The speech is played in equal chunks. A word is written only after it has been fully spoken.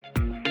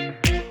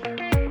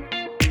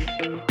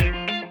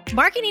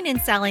Marketing and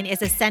selling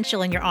is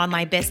essential in your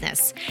online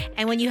business.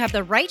 And when you have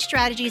the right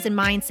strategies and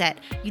mindset,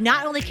 you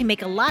not only can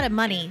make a lot of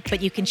money,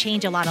 but you can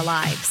change a lot of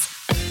lives.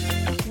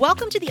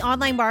 Welcome to the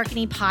Online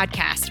Marketing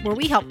Podcast, where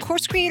we help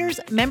course creators,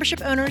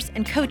 membership owners,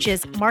 and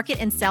coaches market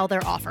and sell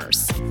their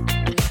offers.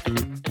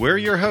 We're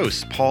your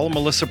hosts, Paul and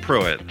Melissa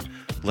Pruitt.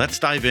 Let's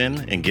dive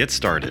in and get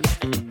started.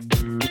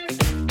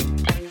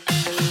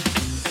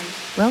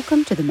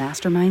 Welcome to the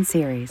Mastermind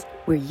series,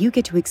 where you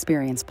get to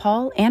experience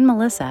Paul and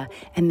Melissa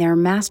and their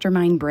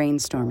mastermind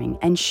brainstorming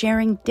and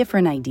sharing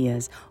different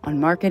ideas on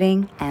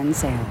marketing and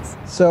sales.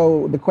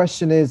 So the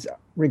question is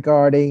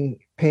regarding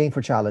paying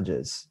for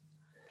challenges.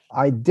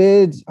 I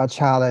did a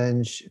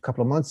challenge a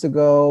couple of months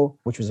ago,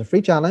 which was a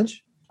free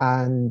challenge,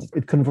 and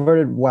it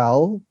converted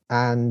well,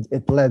 and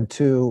it led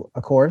to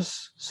a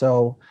course.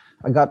 So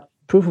I got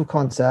proof of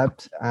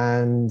concept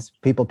and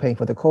people paying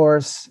for the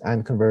course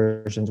and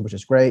conversions, which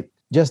is great.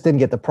 Just didn't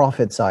get the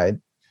profit side.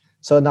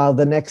 So now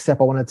the next step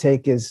I want to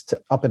take is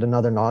to up it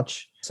another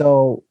notch.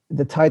 So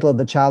the title of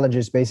the challenge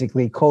is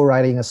basically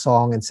co-writing a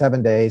song in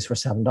 7 days for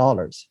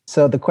 $7.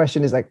 So the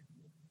question is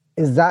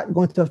is that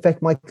going to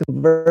affect my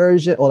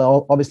conversion?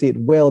 Well, obviously it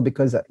will,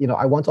 because,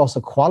 I want to also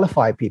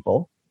qualify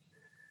people.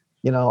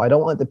 I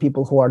don't want the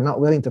people who are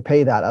not willing to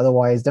pay that.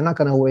 Otherwise, they're not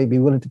going to be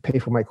willing to pay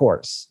for my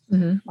course.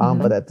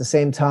 But at the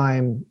same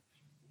time,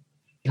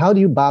 how do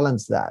you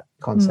balance that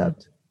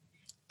concept?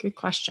 Good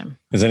question.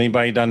 Has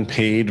anybody done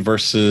paid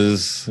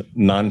versus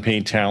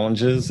non-paid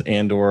challenges,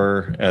 and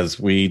or as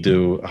we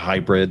do a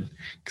hybrid?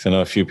 Because I know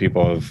a few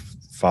people have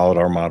followed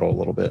our model a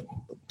little bit.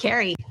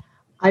 Carrie.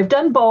 I've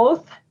done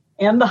both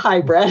and the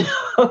hybrid.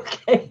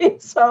 Okay,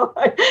 so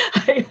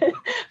I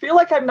feel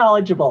like I'm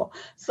knowledgeable.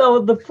 So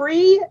the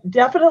free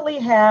definitely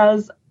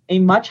has a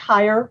much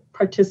higher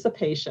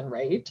participation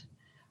rate,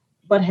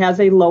 but has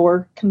a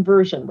lower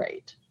conversion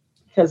rate.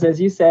 Because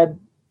as you said,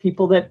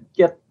 people that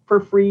get for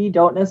free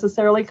don't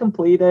necessarily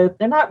complete it.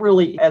 They're not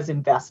really as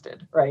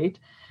invested, right?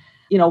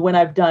 When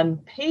I've done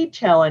paid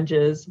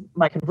challenges,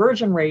 my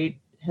conversion rate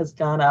has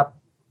gone up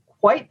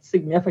quite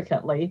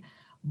significantly,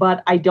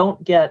 but I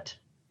don't get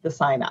the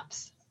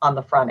signups on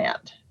the front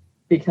end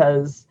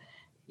because,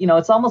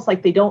 it's almost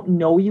like they don't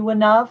know you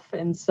enough.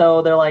 And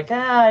so they're like,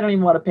 I don't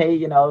even want to pay,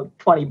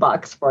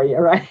 $20 for you,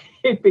 right?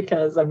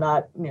 Because I'm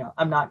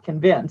not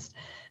convinced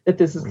that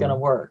this is going to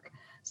work.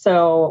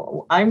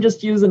 So I'm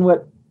just using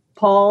what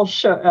Paul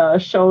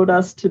showed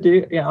us to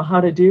do, how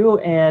to do,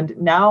 and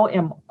now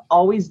am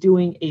always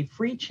doing a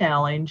free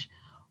challenge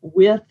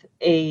with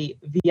a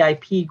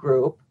VIP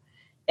group,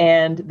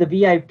 and the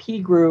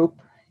VIP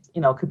group,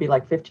 could be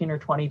like $15 or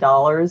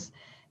 $20,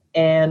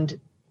 and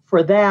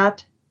for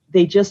that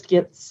they just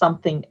get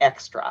something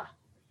extra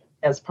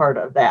as part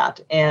of that.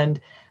 And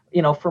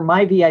for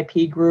my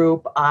VIP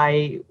group,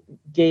 I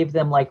gave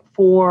them like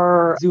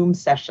 4 Zoom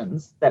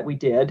sessions that we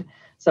did.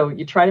 So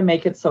you try to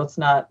make it so it's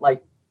not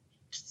like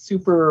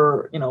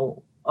super,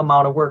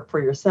 amount of work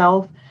for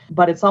yourself,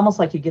 but it's almost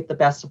like you get the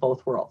best of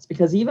both worlds,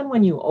 because even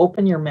when you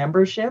open your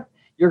membership,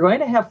 you're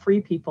going to have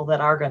free people that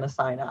are going to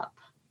sign up.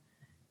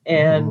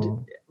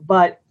 And,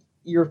 but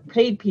your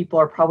paid people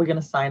are probably going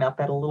to sign up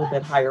at a little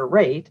bit higher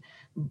rate.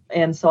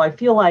 And so I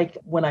feel like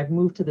when I've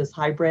moved to this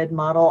hybrid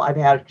model, I've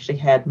actually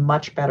had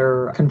much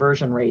better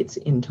conversion rates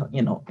in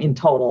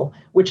total,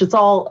 which it's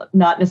all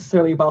not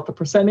necessarily about the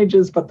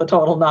percentages, but the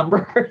total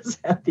numbers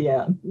at the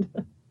end.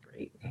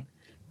 Great.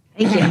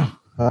 Thank you.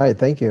 All right.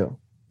 Thank you.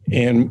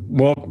 And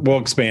we'll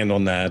expand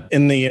on that.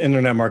 In the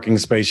internet marketing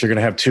space, you're going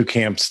to have 2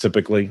 camps,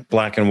 typically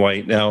black and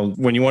white. Now,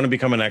 when you want to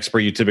become an expert,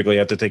 you typically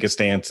have to take a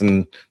stance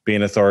and be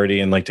an authority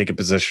and take a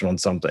position on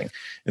something.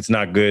 It's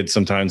not good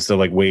sometimes to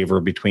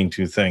waver between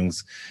 2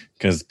 things,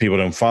 because people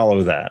don't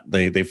follow that.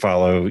 They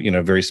follow,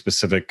 very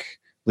specific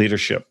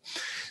leadership.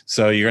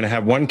 So you're going to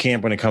have one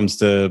camp when it comes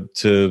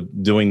to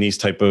doing these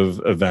type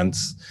of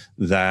events,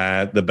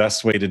 that the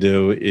best way to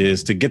do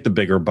is to get the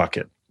bigger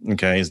bucket.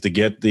 Okay, is to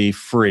get the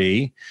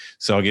free.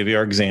 So I'll give you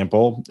our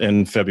example.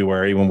 In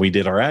February, when we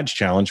did our ads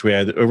challenge, we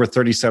had over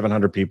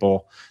 3,700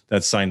 people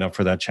that signed up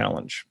for that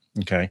challenge.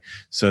 Okay,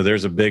 so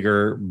there's a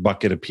bigger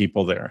bucket of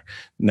people there.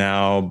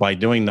 Now, by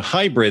doing the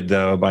hybrid,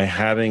 though, by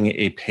having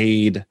a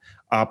paid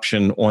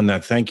option on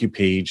that thank you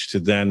page to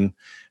then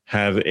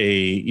have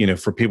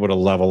for people to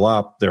level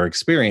up their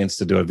experience,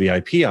 to do a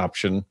VIP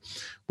option,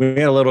 we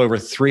had a little over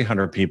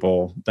 300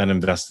 people that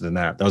invested in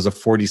that. That was a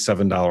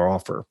 $47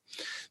 offer.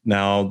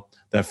 Now,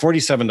 that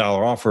 $47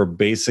 offer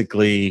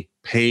basically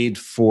paid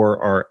for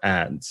our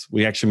ads.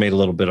 We actually made a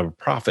little bit of a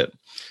profit.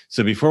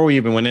 So before we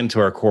even went into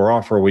our core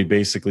offer, we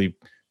basically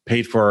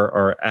paid for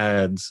our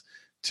ads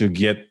to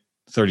get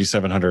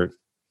 3,700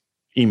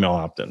 email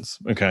opt-ins.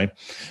 Okay.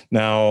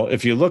 Now,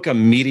 if you look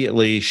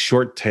immediately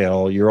short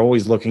tail, you're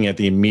always looking at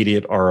the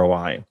immediate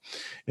ROI.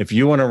 If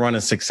you want to run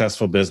a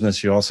successful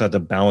business, you also have to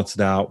balance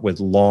it out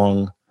with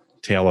long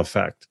tail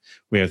effect.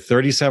 We have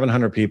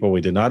 3,700 people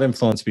we did not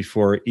influence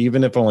before.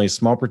 Even if only a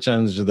small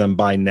percentage of them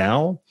buy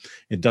now,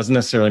 it doesn't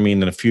necessarily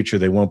mean in the future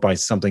they won't buy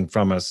something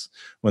from us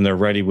when they're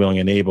ready, willing,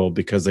 and able,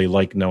 because they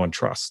like, know, and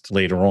trust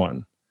later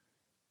on.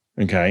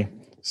 Okay.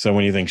 So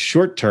when you think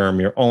short term,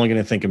 you're only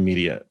going to think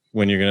immediate.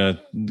 When you're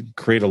going to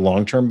create a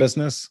long-term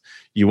business,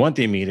 you want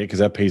the immediate because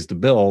that pays the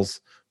bills,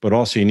 but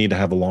also you need to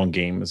have a long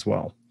game as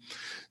well.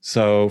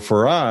 So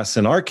for us,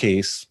 in our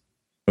case,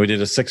 we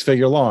did a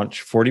 6-figure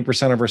launch.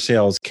 40% of our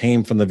sales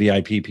came from the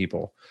VIP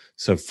people.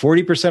 So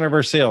 40% of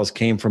our sales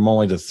came from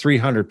only the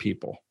 300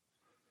 people.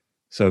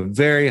 So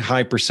very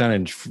high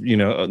percentage,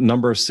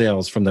 number of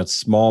sales from that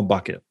small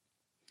bucket.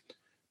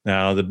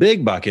 Now, the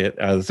big bucket,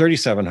 out of the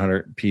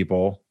 3,700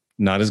 people,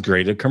 not as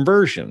great a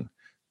conversion.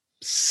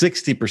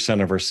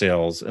 60% of our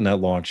sales in that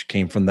launch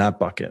came from that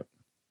bucket.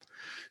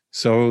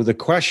 So the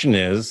question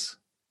is,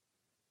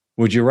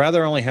 would you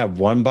rather only have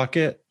one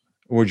bucket,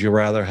 or would you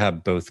rather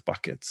have both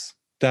buckets?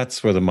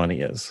 That's where the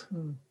money is,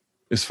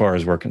 as far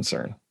as we're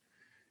concerned.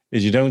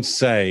 Is you don't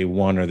say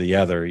one or the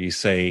other. You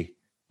say,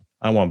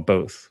 I want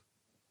both.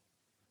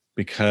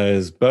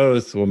 Because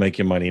both will make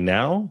you money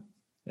now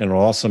and will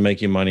also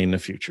make you money in the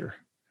future.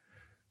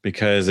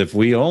 Because if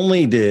we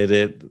only did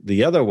it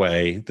the other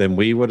way, then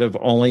we would have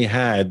only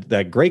had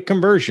that great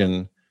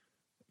conversion,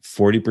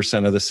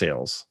 40% of the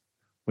sales.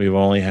 We've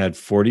only had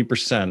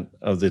 40%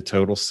 of the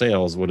total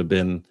sales would have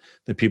been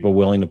the people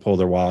willing to pull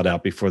their wallet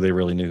out before they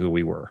really knew who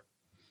we were.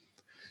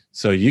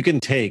 So you can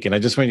take, and I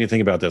just want you to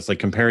think about this, like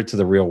compare it to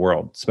the real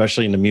world,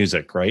 especially in the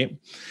music, right?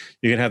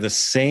 You can have the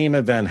same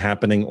event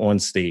happening on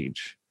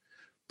stage,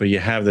 but you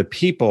have the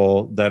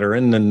people that are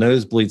in the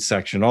nosebleed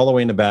section, all the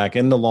way in the back,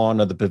 in the lawn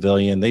of the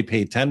pavilion. They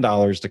pay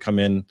 $10 to come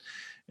in,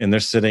 and they're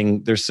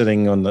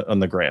sitting on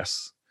the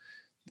grass.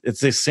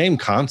 It's the same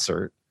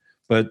concert,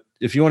 but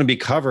if you want to be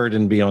covered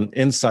and be on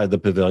inside the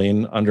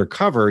pavilion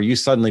undercover, you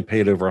suddenly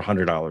paid over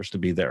 $100 to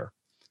be there.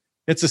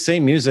 It's the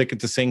same music at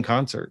the same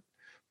concert,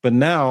 but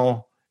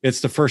now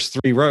it's the first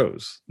 3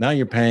 rows. Now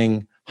you're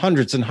paying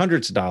hundreds and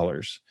hundreds of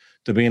dollars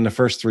to be in the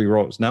first 3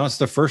 rows. Now it's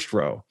the first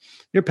row.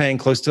 You're paying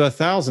close to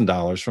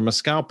 $1,000 from a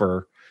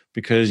scalper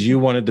because you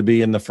wanted to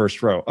be in the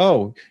first row.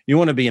 Oh, you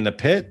want to be in the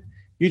pit?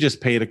 You just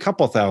paid a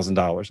couple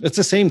 $1,000s. It's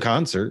the same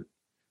concert,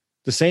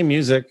 the same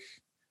music,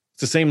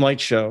 it's the same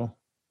light show.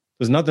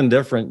 There's nothing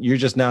different. You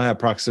just now have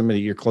proximity.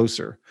 You're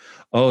closer.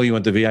 Oh, you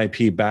want the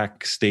VIP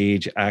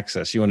backstage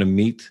access. You want to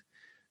meet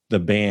the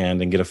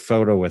band and get a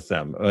photo with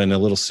them and a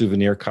little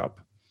souvenir cup.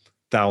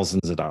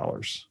 Thousands of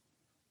dollars.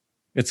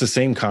 It's the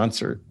same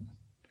concert.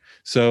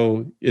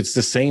 So it's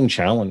the same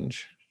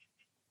challenge.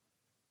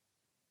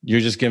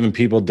 You're just giving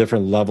people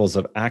different levels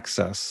of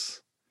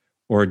access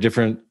or a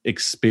different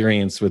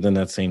experience within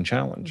that same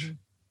challenge. Mm-hmm.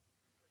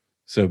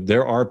 So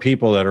there are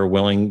people that are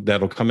willing,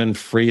 that'll come in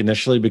free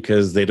initially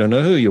because they don't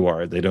know who you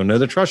are. They don't know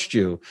to trust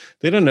you.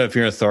 They don't know if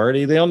you're an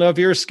authority. They don't know if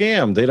you're a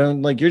scam. They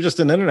don't, like, you're just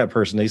an internet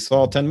person they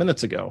saw 10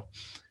 minutes ago.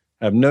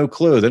 Have no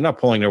clue. They're not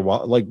pulling their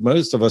wallet. Like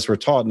most of us were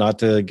taught not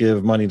to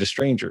give money to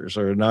strangers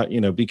or not,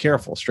 be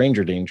careful,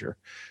 stranger danger,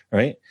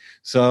 right?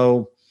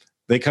 So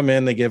they come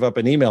in, they give up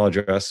an email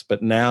address,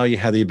 but now you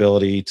have the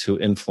ability to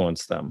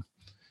influence them.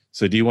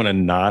 So do you want to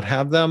not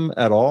have them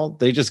at all?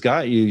 They just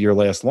got you your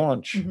last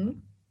launch. Mm-hmm.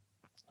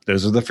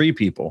 Those are the free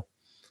people.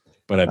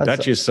 But I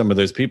bet you some of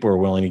those people are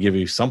willing to give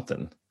you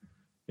something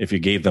if you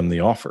gave them the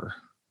offer.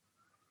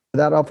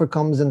 That offer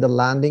comes in the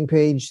landing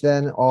page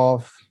then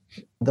of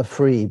the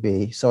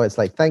freebie. So it's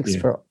like, thanks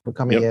for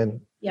coming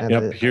in.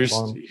 Yep.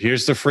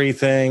 Here's the free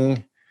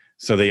thing.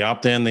 So they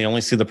opt in. They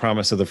only see the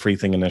promise of the free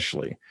thing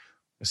initially.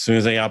 As soon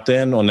as they opt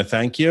in on the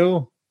thank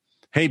you,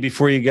 hey,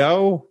 before you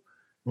go,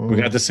 we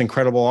got this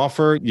incredible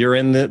offer. You're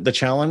in the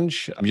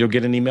challenge. You'll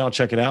get an email.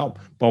 Check it out.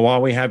 But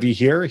while we have you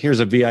here, here's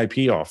a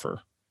VIP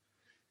offer.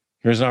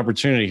 Here's an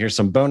opportunity. Here's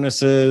some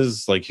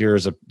bonuses. Like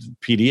here's a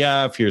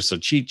PDF. Here's a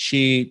cheat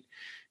sheet.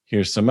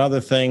 Here's some other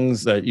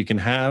things that you can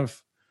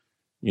have.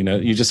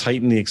 You just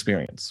heighten the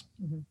experience.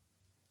 Mm-hmm.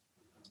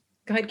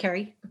 Go ahead,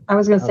 Carrie. I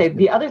was going to say,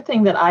 the other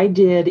thing that I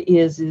did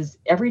is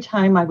every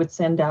time I would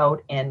send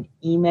out an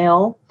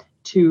email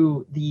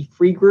to the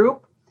free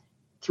group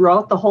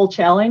throughout the whole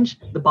challenge,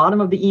 the bottom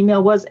of the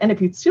email was, and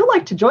if you'd still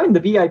like to join the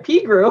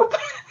VIP group,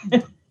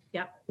 here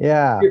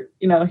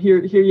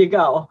you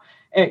go.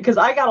 Because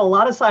I got a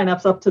lot of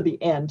signups up to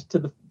the end to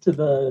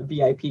the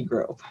VIP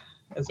group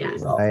as a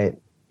result. Right.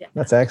 Yeah.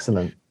 That's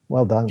excellent.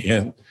 Well done.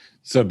 Yeah.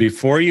 So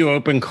before you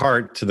open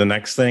cart to the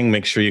next thing,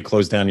 make sure you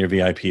close down your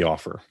VIP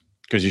offer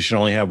because you should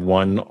only have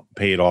one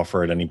paid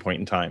offer at any point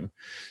in time.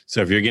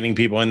 So if you're getting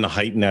people in to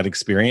heighten that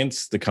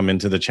experience to come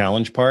into the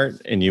challenge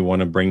part and you want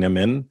to bring them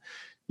in,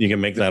 you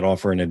can make that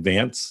offer in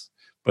advance.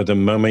 But the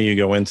moment you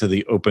go into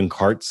the open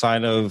cart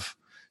side of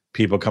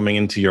people coming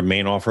into your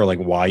main offer, like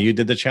why you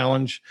did the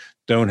challenge,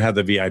 don't have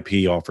the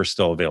VIP offer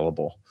still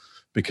available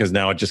because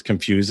now it just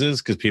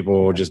confuses because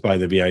people will just buy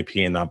the VIP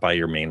and not buy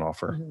your main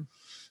offer. Mm-hmm.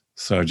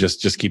 So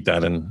just keep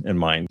that in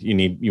mind.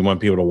 You want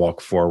people to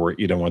walk forward.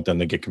 You don't want them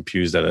to get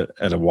confused at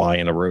a Y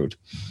in a road.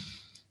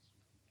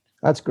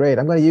 That's great.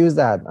 I'm going to use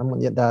that. I'm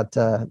going to get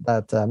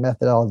that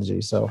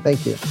methodology. So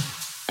thank you.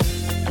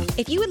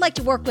 If you would like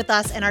to work with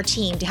us and our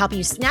team to help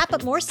you snap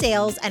up more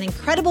sales and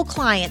incredible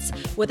clients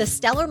with a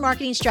stellar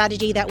marketing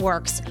strategy that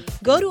works,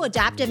 go to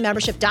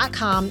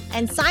adaptivemembership.com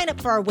and sign up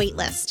for our wait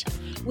list.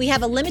 We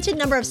have a limited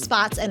number of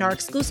spots in our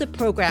exclusive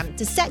program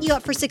to set you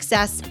up for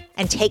success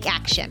and take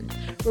action.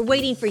 We're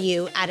waiting for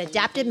you at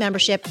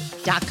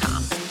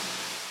adaptivemembership.com.